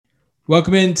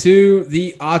Welcome into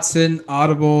the Autzen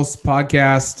Audibles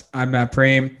podcast. I'm Matt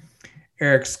Prame,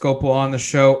 Eric Scopel on the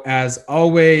show as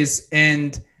always.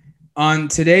 And on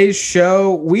today's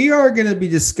show, we are going to be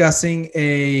discussing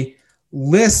a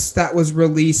list that was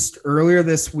released earlier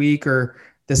this week or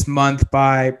this month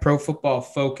by Pro Football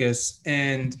Focus.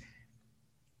 And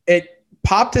it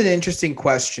popped an interesting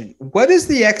question. What is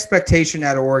the expectation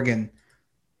at Oregon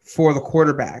for the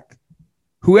quarterback,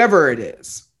 whoever it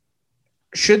is?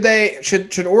 Should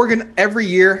Oregon every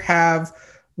year have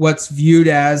what's viewed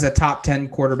as a top 10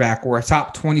 quarterback or a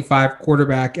top 25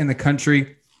 quarterback in the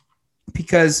country?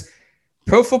 Because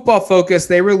Pro Football Focus,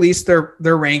 they released their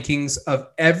rankings of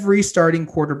every starting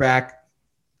quarterback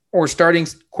or starting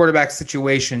quarterback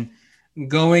situation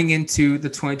going into the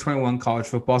 2021 college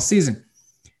football season.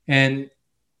 And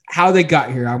how they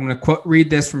got here, I'm going to read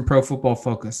this from Pro Football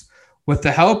Focus. With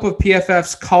the help of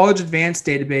PFF's College Advanced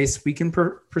database, we can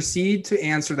proceed to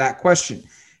answer that question,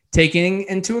 taking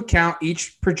into account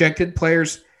each projected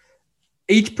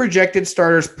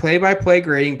starter's play-by-play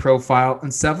grading profile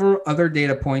and several other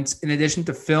data points in addition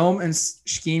to film and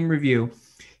scheme review.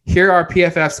 Here are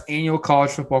PFF's annual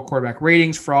college football quarterback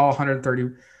ratings for all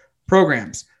 130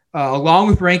 programs. Along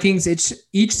with rankings,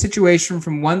 each situation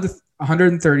from 1 to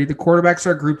 130, the quarterbacks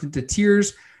are grouped into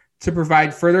tiers to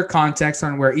provide further context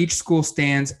on where each school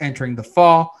stands entering the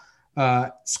fall.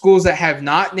 Schools that have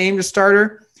not named a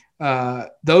starter,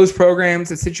 those programs,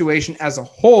 the situation as a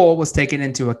whole was taken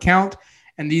into account,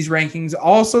 and these rankings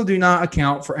also do not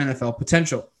account for NFL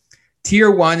potential.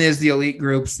 Tier 1 is the elite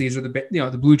groups. These are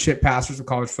the blue chip passers of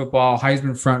college football,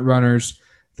 Heisman front runners,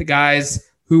 the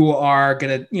guys who are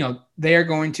they are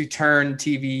going to turn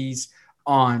TVs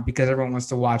on because everyone wants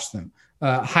to watch them.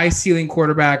 High ceiling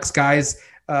quarterbacks, guys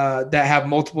that have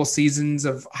multiple seasons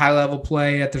of high-level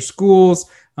play at their schools,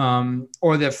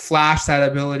 or that flash that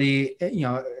ability,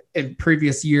 in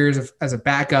previous years as a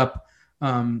backup,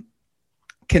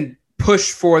 can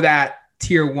push for that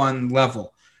tier 1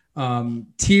 level.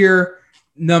 Tier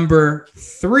number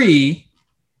 3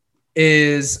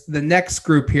 is the next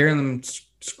group here, and I'm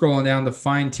scrolling down to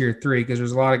find tier 3 because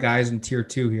there's a lot of guys in tier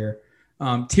 2 here.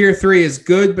 Tier 3 is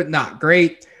good but not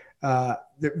great.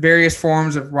 The various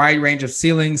forms of wide range of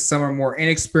ceilings. Some are more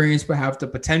inexperienced but have the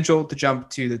potential to jump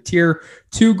to the tier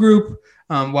 2 group,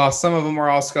 while some of them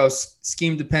are also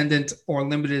scheme dependent or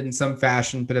limited in some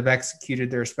fashion but have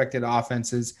executed their respective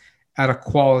offenses at a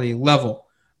quality level.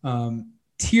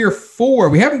 Tier 4,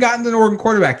 we haven't gotten to an Oregon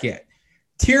quarterback yet.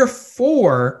 Tier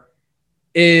 4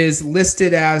 is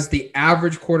listed as the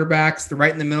average quarterbacks. They're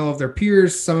right in the middle of their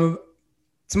peers. Some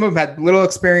of them had little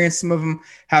experience. Some of them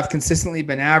have consistently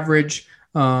been average.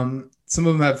 Some of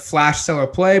them have flashed stellar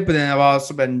play, but then have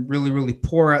also been really, really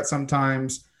poor at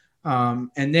sometimes.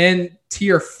 And then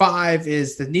tier 5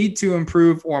 is the need to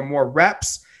improve or more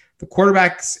reps. The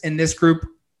quarterbacks in this group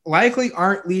likely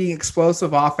aren't leading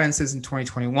explosive offenses in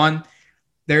 2021.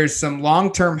 There's some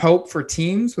long-term hope for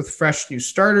teams with fresh new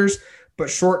starters, but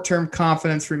short-term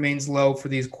confidence remains low for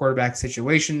these quarterback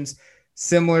situations.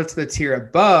 Similar to the tier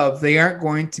above, they aren't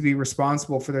going to be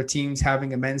responsible for their teams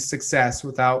having immense success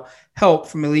without help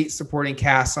from elite supporting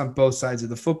casts on both sides of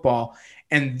the football.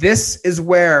 And this is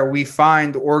where we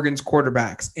find Oregon's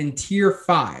quarterbacks in tier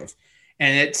 5.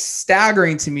 And it's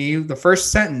staggering to me, the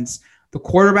first sentence, the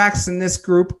quarterbacks in this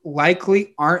group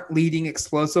likely aren't leading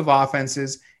explosive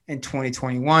offenses in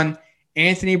 2021.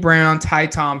 Anthony Brown, Ty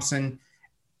Thompson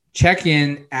check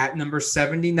in at number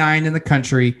 79 in the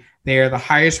country. They are the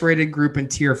highest rated group in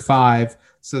tier 5.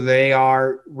 So they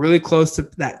are really close to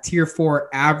that tier 4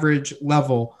 average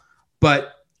level.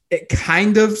 But it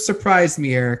kind of surprised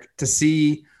me, Eric, to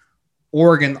see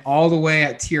Oregon all the way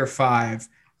at tier 5.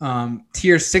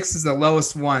 Tier 6 is the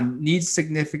lowest one, needs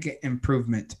significant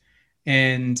improvement.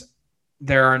 And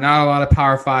there are not a lot of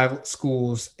Power 5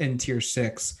 schools in tier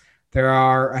 6. There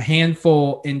are a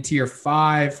handful in tier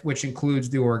 5, which includes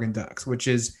the Oregon Ducks, which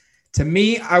is, to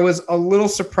me, I was a little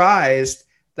surprised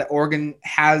that Oregon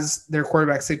has their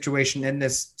quarterback situation in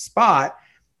this spot.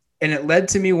 And it led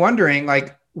to me wondering,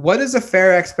 what is a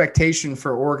fair expectation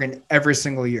for Oregon every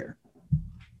single year?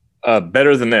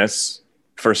 Better than this,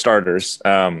 for starters.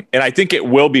 And I think it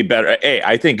will be better.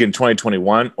 I think in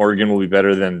 2021, Oregon will be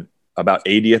better than about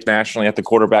 80th nationally at the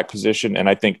quarterback position. And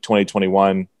I think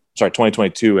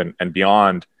 2022 and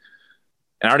beyond.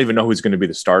 And I don't even know who's going to be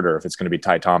the starter, if it's going to be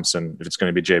Ty Thompson, if it's going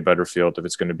to be Jay Butterfield, if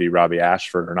it's going to be Robbie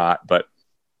Ashford or not. But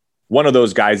one of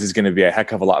those guys is going to be a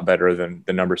heck of a lot better than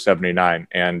the number 79.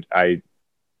 And I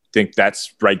think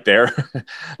that's right there.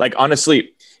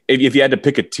 Honestly, if you had to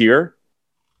pick a tier,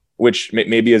 which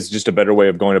maybe is just a better way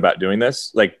of going about doing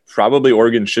this, probably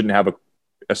Oregon shouldn't have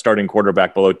a starting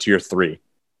quarterback below tier 3.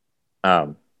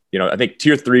 I think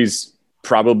tier 3 is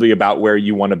probably about where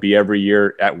you want to be every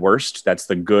year at worst. That's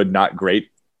the good, not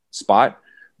great spot.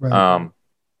 Right.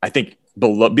 I think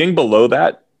being below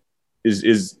that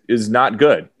is not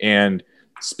good and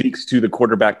speaks to the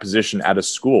quarterback position at a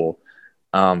school.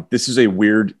 This is a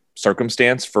weird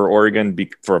circumstance for Oregon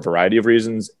for a variety of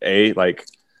reasons.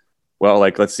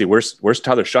 Let's see, where's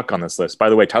Tyler Shuck on this list? By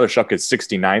the way, Tyler Shuck is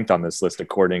 69th on this list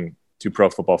according to Pro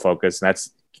Football Focus, and that's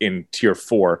in tier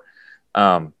 4.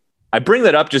 I bring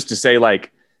that up just to say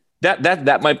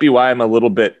that might be why I'm a little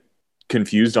bit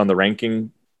confused on the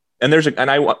ranking. And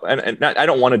I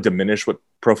don't want to diminish what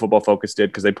Pro Football Focus did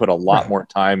because they put a lot more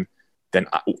time than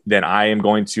I am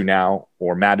going to now,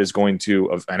 or Matt is going to,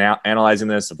 of analyzing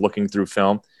this, of looking through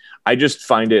film. I just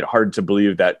find it hard to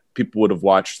believe that people would have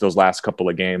watched those last couple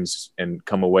of games and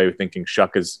come away thinking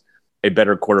Shuck is a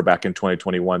better quarterback in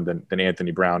 2021 than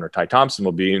Anthony Brown or Ty Thompson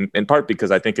will be, in part because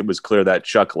I think it was clear that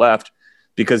Shuck left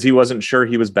because he wasn't sure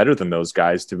he was better than those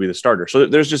guys to be the starter. So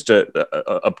there's just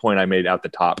a point I made out the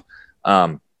top.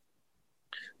 But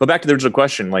back to the original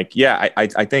question, I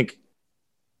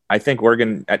think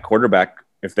Oregon at quarterback,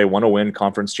 if they want to win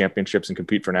conference championships and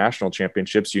compete for national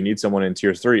championships, you need someone in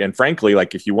tier 3. And frankly,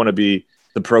 if you want to be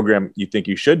the program you think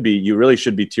you should be, you really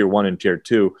should be tier 1 and tier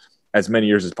 2 as many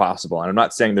years as possible. And I'm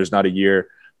not saying there's not a year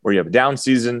where you have a down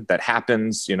season that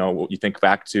happens. You think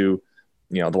back to,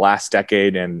 the last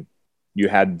decade and you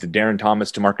had the Darren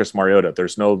Thomas to Marcus Mariota.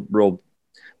 There's no real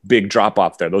big drop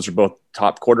off there. Those are both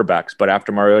top quarterbacks. But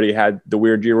after Mariota, you had the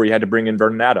weird year where you had to bring in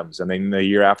Vernon Adams. And then the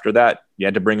year after that, you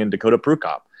had to bring in Dakota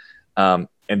Prukop.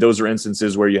 And those are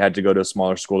instances where you had to go to a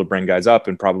smaller school to bring guys up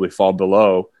and probably fall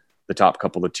below the top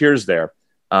couple of tiers there.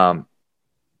 I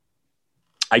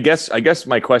guess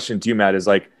my question to you, Matt, is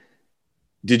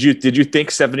did you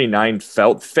think 79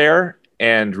 felt fair?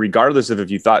 And regardless of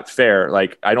if you thought fair,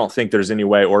 I don't think there's any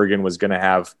way Oregon was going to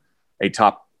have a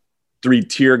top 3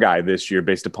 tier guy this year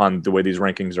based upon the way these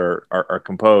rankings are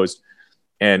composed.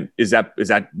 And is that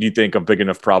do you think a big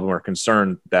enough problem or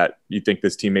concern that you think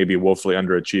this team maybe woefully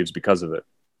underachieves because of it?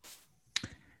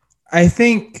 I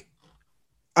think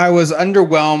I was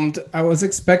underwhelmed. I was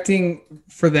expecting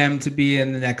for them to be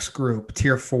in the next group,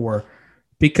 tier 4,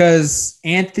 because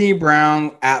Anthony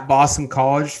Brown at Boston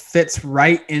College fits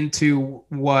right into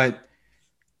what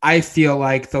I feel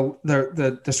like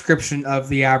the description of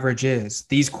the average is.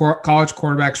 These college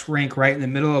quarterbacks rank right in the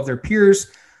middle of their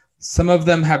peers. Some of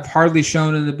them have hardly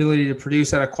shown an ability to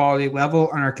produce at a quality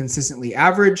level and are consistently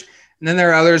average. And then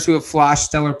there are others who have flashed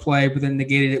stellar play but then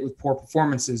negated it with poor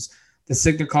performances. The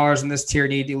signal callers in this tier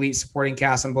need elite supporting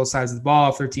cast on both sides of the ball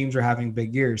if their teams are having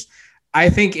big years. I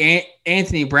think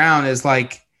Anthony Brown is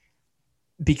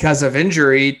because of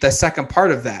injury, the second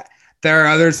part of that. There are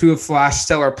others who have flashed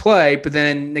stellar play but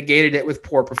then negated it with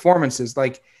poor performances.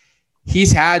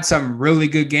 He's had some really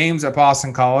good games at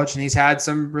Boston College and he's had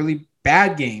some really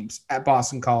bad games at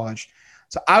Boston College.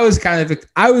 So I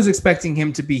was expecting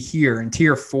him to be here in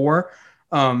tier 4.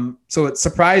 So it's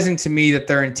surprising to me that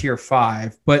they're in tier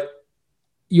 5, but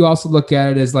you also look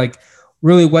at it as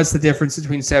really what's the difference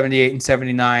between 78 and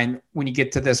 79 when you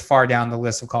get to this far down the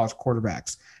list of college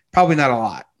quarterbacks? Probably not a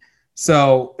lot.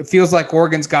 So it feels like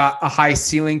Oregon's got a high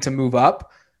ceiling to move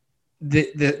up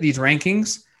these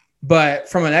rankings. But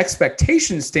from an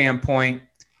expectation standpoint,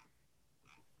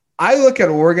 I look at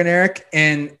Oregon, Eric,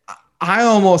 and I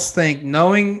almost think,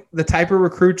 knowing the type of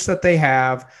recruits that they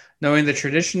have, knowing the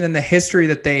tradition and the history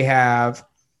that they have,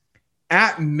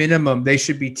 at minimum, they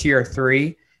should be tier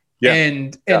 3. Yeah.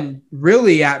 And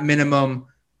really at minimum,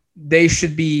 they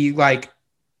should be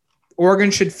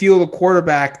Oregon should field a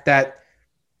quarterback that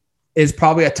is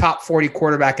probably a top 40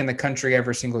 quarterback in the country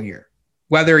every single year,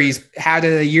 whether he's had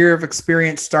a year of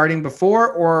experience starting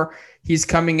before or he's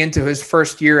coming into his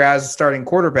first year as a starting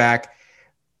quarterback.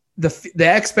 The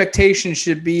expectation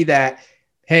should be that,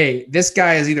 hey, this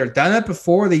guy has either done it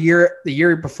before the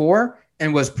year before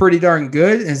and was pretty darn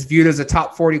good and is viewed as a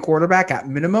top 40 quarterback at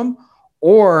minimum,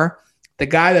 or the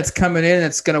guy that's coming in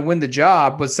that's going to win the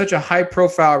job was such a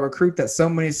high-profile recruit that so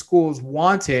many schools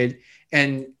wanted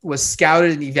and was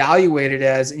scouted and evaluated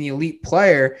as an elite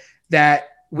player that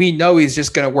we know he's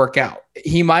just going to work out.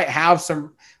 He might have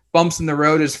some bumps in the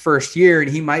road his first year, and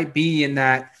he might be in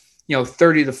that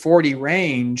 30 to 40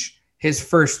 range his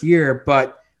first year.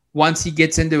 But once he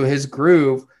gets into his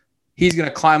groove, he's going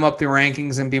to climb up the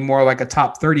rankings and be more like a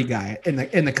top 30 guy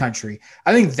in the country.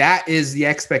 I think that is the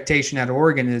expectation at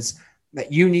Oregon, is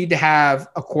that you need to have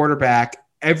a quarterback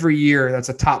every year that's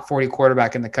a top 40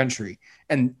 quarterback in the country.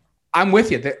 And I'm with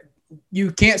you that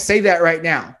you can't say that right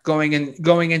now going into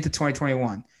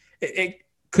 2021.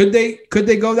 Could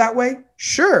they go that way?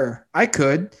 Sure, I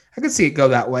could see it go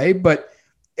that way, but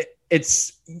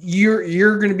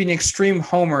you're going to be an extreme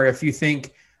homer if you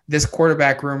think this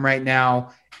quarterback room right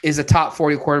now is a top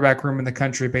 40 quarterback room in the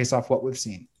country based off what we've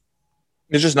seen.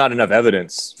 There's just not enough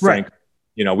evidence, Frank. Right.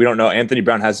 You know, we don't know. Anthony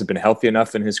Brown hasn't been healthy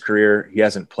enough in his career. He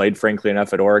hasn't played, frankly,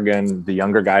 enough at Oregon. The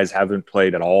younger guys haven't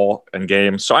played at all in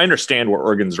games. So I understand where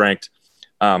Oregon's ranked.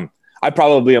 I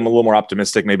probably am a little more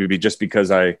optimistic, maybe just because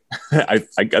this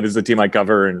is a team I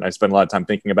cover and I spend a lot of time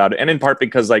thinking about it. And in part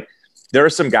because, like, there are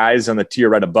some guys on the tier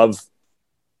right above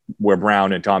where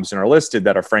Brown and Thompson are listed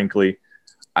that are, frankly,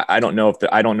 I don't know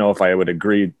if I would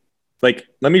agree. Like,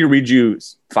 let me read you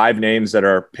 5 names that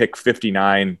are pick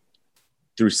 59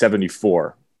 through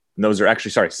 74. And those are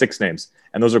actually, 6 names.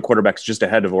 And those are quarterbacks just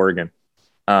ahead of Oregon.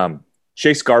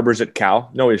 Chase Garber's at Cal.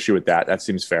 No issue with that. That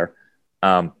seems fair.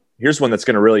 Here's one that's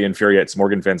going to really infuriate some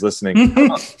Oregon fans listening.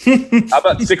 How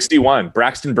about 61?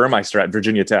 Braxton Burmeister at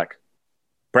Virginia Tech.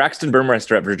 Braxton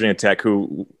Burmeister at Virginia Tech,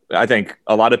 who I think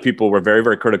a lot of people were very,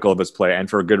 very critical of his play, and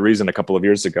for a good reason a couple of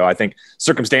years ago. I think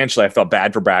circumstantially I felt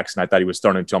bad for Braxton. I thought he was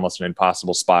thrown into almost an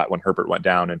impossible spot when Herbert went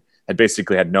down and had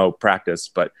basically had no practice.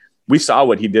 But we saw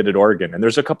what he did at Oregon, and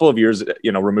there's a couple of years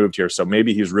removed here, so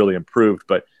maybe he's really improved.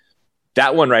 But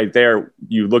that one right there,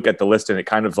 you look at the list and it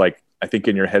kind of, like, I think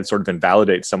in your head sort of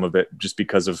invalidates some of it just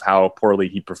because of how poorly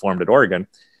he performed at Oregon.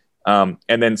 And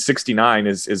then 69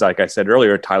 is like I said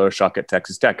earlier, Tyler Shuck at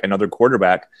Texas Tech, another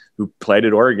quarterback who played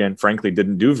at Oregon, frankly,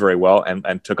 didn't do very well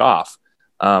and took off.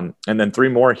 And then 3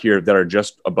 more here that are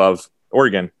just above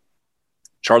Oregon.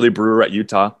 Charlie Brewer at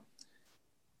Utah.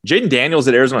 Jaden Daniels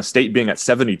at Arizona State being at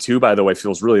 72, by the way,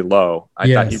 feels really low.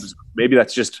 I thought he was, maybe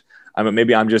that's just,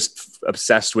 maybe I'm just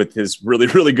obsessed with his really,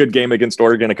 really good game against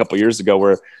Oregon a couple years ago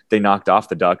where they knocked off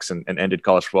the Ducks and ended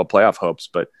college football playoff hopes.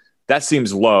 But that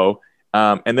seems low.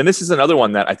 And then this is another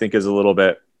one that I think is a little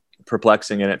bit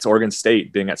perplexing, and it's Oregon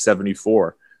State being at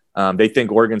 74. They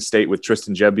think Oregon State with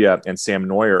Tristan Gebbia and Sam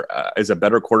Neuer is a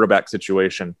better quarterback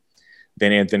situation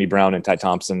than Anthony Brown and Ty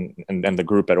Thompson and the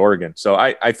group at Oregon. So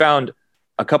I found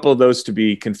a couple of those to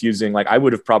be confusing. Like, I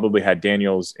would have probably had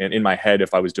Daniels in my head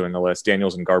if I was doing a list.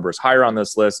 Daniels and Garber's higher on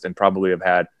this list, and probably have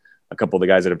had a couple of the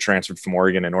guys that have transferred from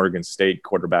Oregon and Oregon State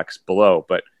quarterbacks below.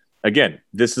 But again,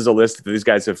 this is a list that these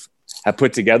guys have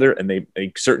put together, and they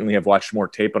certainly have watched more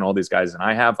tape on all these guys than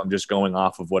I have. I'm just going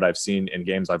off of what I've seen in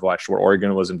games I've watched where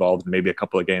Oregon was involved, and maybe a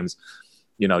couple of games,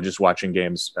 just watching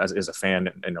games as a fan,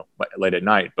 late at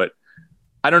night. But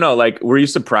I don't know, like, were you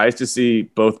surprised to see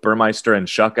both Burmeister and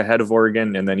Shuck ahead of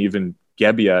Oregon, and then even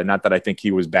Gebbia? Not that I think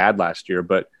he was bad last year,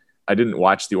 but I didn't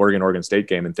watch the Oregon State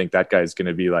game and think that guy's going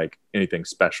to be like anything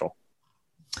special.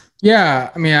 Yeah,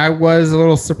 I mean, I was a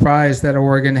little surprised that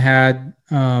Oregon had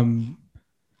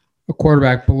a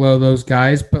quarterback below those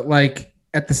guys, but, like,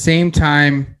 at the same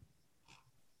time,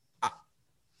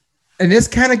 and this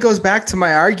kind of goes back to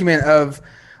my argument of,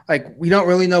 like, we don't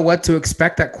really know what to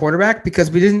expect at quarterback because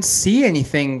we didn't see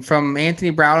anything from Anthony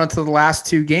Brown until the last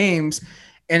 2 games.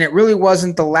 And it really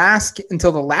wasn't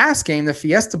until the last game, the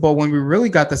Fiesta Bowl, when we really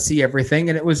got to see everything,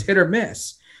 and it was hit or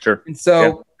miss. Sure. And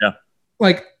so, yeah.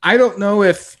 Like, I don't know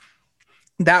if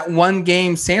that 1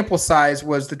 game sample size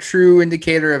was the true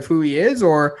indicator of who he is,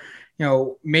 or,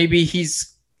 maybe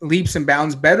he's leaps and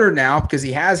bounds better now because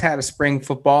he has had a spring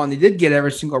football and he did get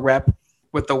every single rep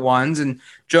with the ones. And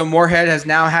Joe Moorhead has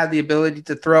now had the ability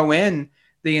to throw in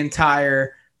the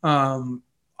entire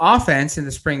offense in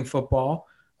the spring football.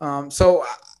 So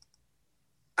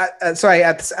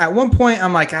at one point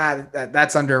I'm like,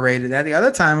 that's underrated. At the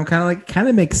other time, I'm kind of like, kind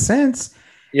of makes sense.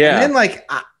 Yeah. And then, like,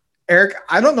 Eric,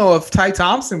 I don't know if Ty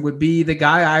Thompson would be the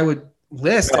guy I would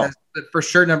list as for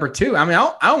sure number 2. I mean,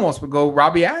 I almost would go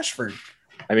Robbie Ashford.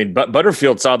 I mean,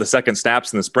 Butterfield saw the second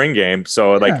snaps in the spring game,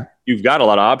 so like you've got a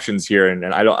lot of options here, and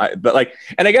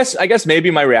I guess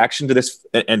maybe my reaction to this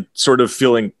and sort of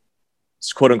feeling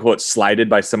quote unquote slighted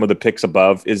by some of the picks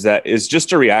above is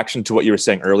just a reaction to what you were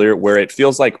saying earlier, where it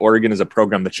feels like Oregon is a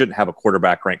program that shouldn't have a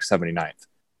quarterback ranked 79th.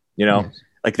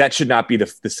 Like, that should not be the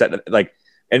set. Like,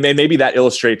 and maybe that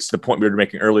illustrates the point we were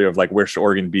making earlier of, like, where should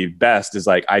Oregon be best? Is,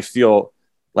 like, I feel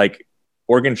like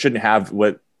Oregon shouldn't have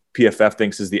what PFF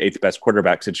thinks is the 8th best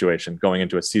quarterback situation going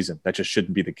into a season. That just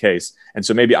shouldn't be the case. And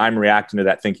so maybe I'm reacting to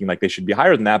that thinking like they should be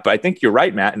higher than that. But I think you're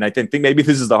right, Matt. And I think maybe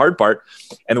this is the hard part.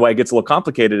 And the way it gets a little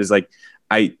complicated is, like,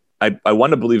 I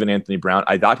want to believe in Anthony Brown.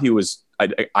 I thought he was,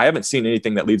 I haven't seen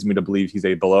anything that leads me to believe he's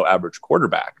a below average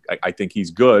quarterback. I think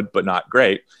he's good, but not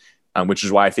great, which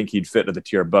is why I think he'd fit at the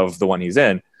tier above the one he's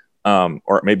in,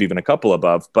 or maybe even a couple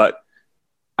above. But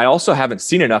I also haven't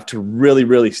seen enough to really,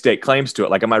 really stake claims to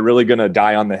it. Like, am I really going to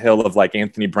die on the hill of like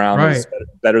Anthony Brown is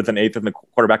better than 8th in the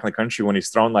quarterback in the country when he's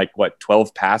thrown like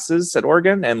 12 passes at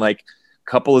Oregon, and like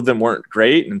a couple of them weren't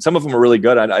great and some of them were really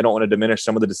good. I don't want to diminish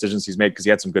some of the decisions he's made because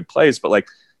he had some good plays, but like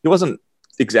he wasn't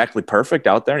exactly perfect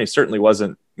out there, and he certainly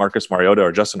wasn't Marcus Mariota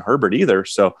or Justin Herbert either.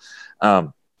 So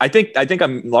I think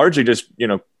I'm largely just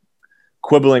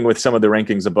quibbling with some of the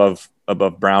rankings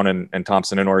above Brown and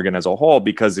Thompson and Oregon as a whole,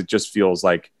 because it just feels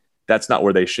like that's not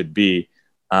where they should be.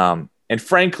 And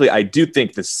frankly, I do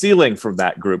think the ceiling from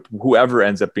that group, whoever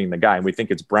ends up being the guy, and we think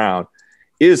it's Brown,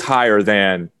 is higher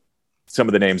than some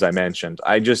of the names I mentioned.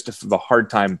 I just have a hard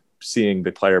time seeing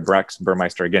the player Braxton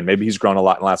Burmeister again. Maybe he's grown a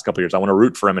lot in the last couple of years. I want to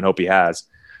root for him and hope he has.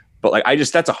 But like,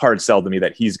 that's a hard sell to me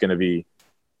that he's going to be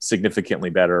significantly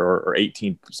better or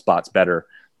 18 spots better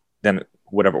than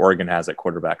whatever Oregon has at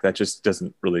quarterback. That just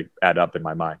doesn't really add up in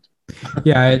my mind.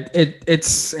 Yeah,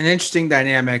 it's an interesting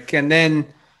dynamic. And then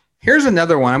here's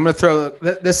another one. I'm going to throw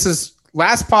this is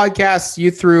last podcast.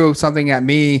 You threw something at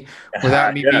me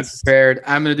without me being prepared.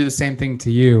 I'm going to do the same thing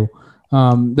to you.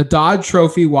 The Dodd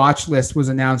Trophy watch list was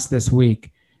announced this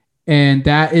week, and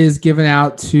that is given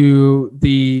out to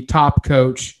the top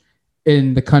coach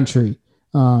in the country.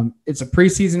 It's a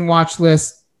preseason watch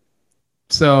list,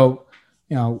 so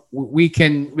we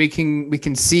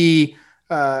can see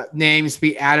names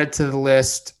be added to the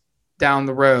list down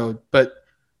the road. But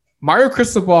Mario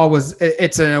Cristobal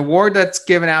it's an award that's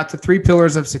given out to 3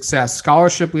 pillars of success: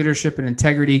 scholarship, leadership, and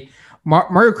integrity.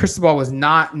 Mario Cristobal was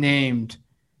not named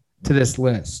to this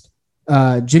list.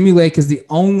 Jimmy Lake is the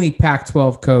only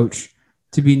Pac-12 coach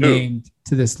to be named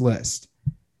to this list.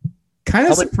 Kind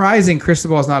of surprising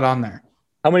Cristobal is not on there.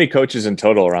 How many coaches in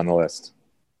total are on the list?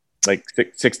 Like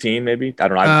 16, maybe? I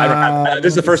don't know.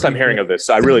 This is the first time hearing of this,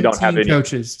 so I really don't have any.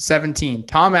 Coaches, 17.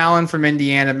 Tom Allen from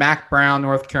Indiana, Mac Brown,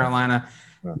 North Carolina,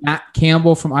 Matt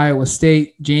Campbell from Iowa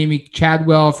State, Jamie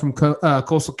Chadwell from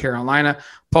Coastal Carolina,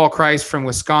 Paul Kreis from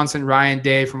Wisconsin, Ryan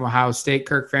Day from Ohio State,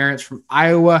 Kirk Ferentz from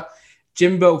Iowa,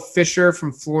 Jimbo Fisher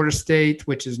from Florida State,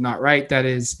 which is not right. That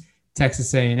is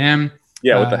Texas A&M.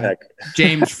 Yeah, what the heck?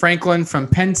 James Franklin from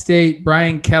Penn State,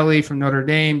 Brian Kelly from Notre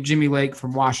Dame, Jimmy Lake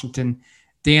from Washington,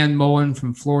 Dan Mullen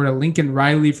from Florida, Lincoln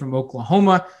Riley from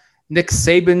Oklahoma, Nick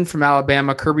Saban from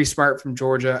Alabama, Kirby Smart from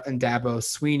Georgia, and Dabo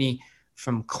Sweeney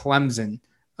from Clemson.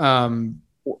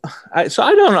 So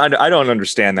I don't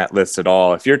understand that list at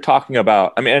all. If you're talking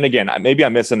about, and again, maybe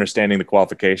I'm misunderstanding the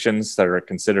qualifications that are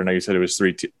considered. Now you said it was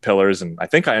 3 pillars, and I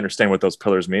think I understand what those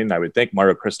pillars mean. I would think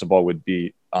Mario Cristobal would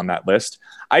be on that list.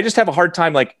 I just have a hard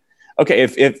time. Like, okay,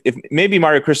 if maybe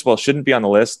Mario Cristobal shouldn't be on the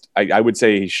list, I would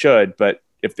say he should. But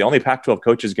if the only Pac-12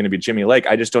 coach is going to be Jimmy Lake,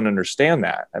 I just don't understand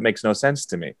that. That makes no sense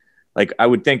to me. Like, I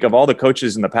would think of all the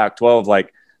coaches in the Pac-12,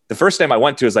 like the first name I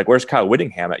went to is like, where's Kyle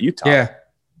Whittingham at Utah? Yeah.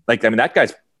 Like, that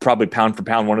guy's probably pound for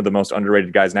pound one of the most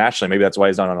underrated guys nationally. Maybe that's why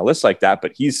he's not on a list like that,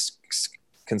 but he's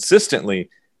consistently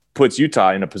puts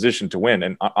Utah in a position to win.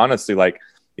 And honestly, like,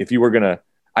 if you were going to,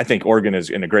 I think Oregon is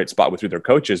in a great spot with who their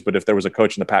coaches, but if there was a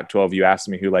coach in the Pac-12, you asked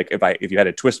me who, like, if you had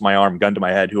to twist my arm, gun to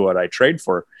my head, who would I trade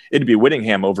for? It'd be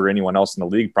Whittingham over anyone else in the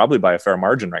league, probably by a fair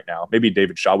margin right now. Maybe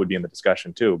David Shaw would be in the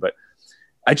discussion too, but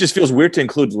it just feels weird to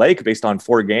include Lake based on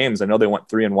 4 games. I know they went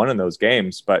 3-1 in those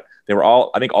games, but they were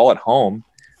all at home.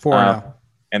 4-0.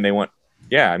 And they went,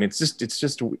 yeah. I mean, it's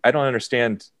just, I don't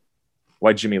understand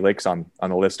why Jimmy Lake's on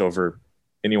the list over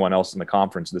anyone else in the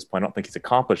conference at this point. I don't think he's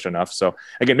accomplished enough. So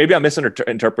again, maybe I'm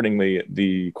misinterpreting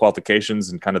the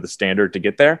qualifications and kind of the standard to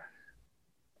get there.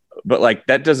 But like,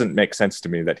 that doesn't make sense to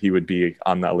me that he would be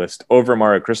on that list over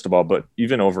Mario Cristobal, but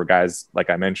even over guys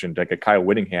like I mentioned, like a Kyle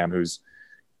Whittingham, who's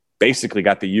basically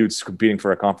got the Utes competing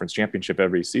for a conference championship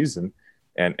every season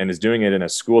and is doing it in a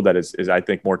school that is I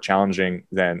think more challenging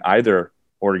than either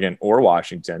Oregon or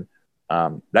Washington.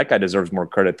 That guy deserves more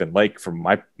credit than Lake from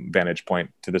my vantage point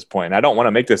to this point. And I don't want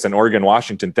to make this an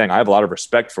Oregon-Washington thing. I have a lot of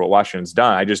respect for what Washington's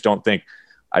done. I just don't think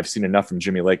I've seen enough from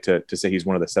Jimmy Lake to say he's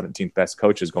one of the 17th best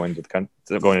coaches going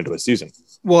into a season.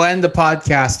 We'll end the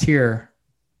podcast here.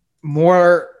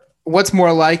 What's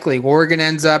more likely? Oregon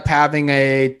ends up having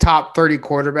a top 30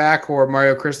 quarterback or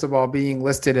Mario Cristobal being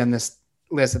listed in this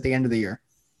list at the end of the year?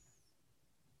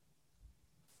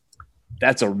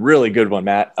 That's a really good one,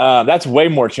 Matt. That's way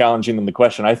more challenging than the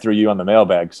question I threw you on the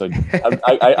mailbag. So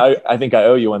I think I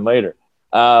owe you one later.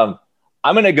 I'm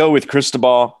going to go with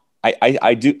Cristobal.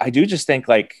 I do just think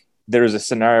like there's a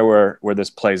scenario where this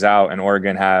plays out and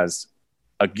Oregon has,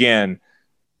 again,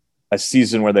 a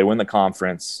season where they win the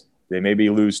conference. They maybe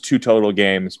lose 2 total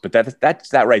games, but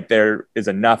that right there is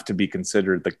enough to be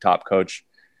considered the top coach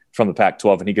from the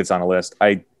Pac-12, and he gets on a list.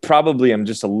 I probably am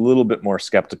just a little bit more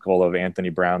skeptical of Anthony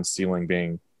Brown's ceiling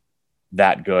being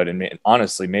that good. And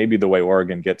honestly, maybe the way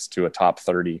Oregon gets to a top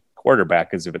 30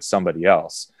 quarterback is if it's somebody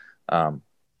else. So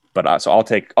I'll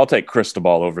take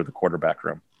Cristobal over the quarterback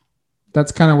room.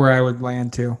 That's kind of where I would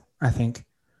land too, I think.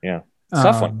 Yeah.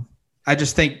 Tough one. I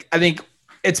think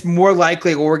it's more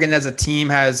likely Oregon as a team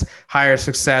has higher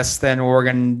success than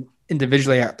Oregon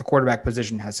individually at the quarterback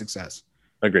position has success.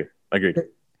 Agreed.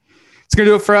 It's going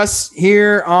to do it for us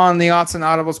here on the Odds and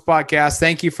Audibles podcast.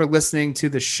 Thank you for listening to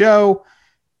the show.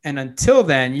 And until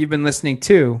then, you've been listening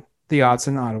to the Odds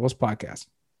and Audibles podcast.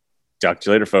 Talk to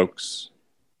you later, folks.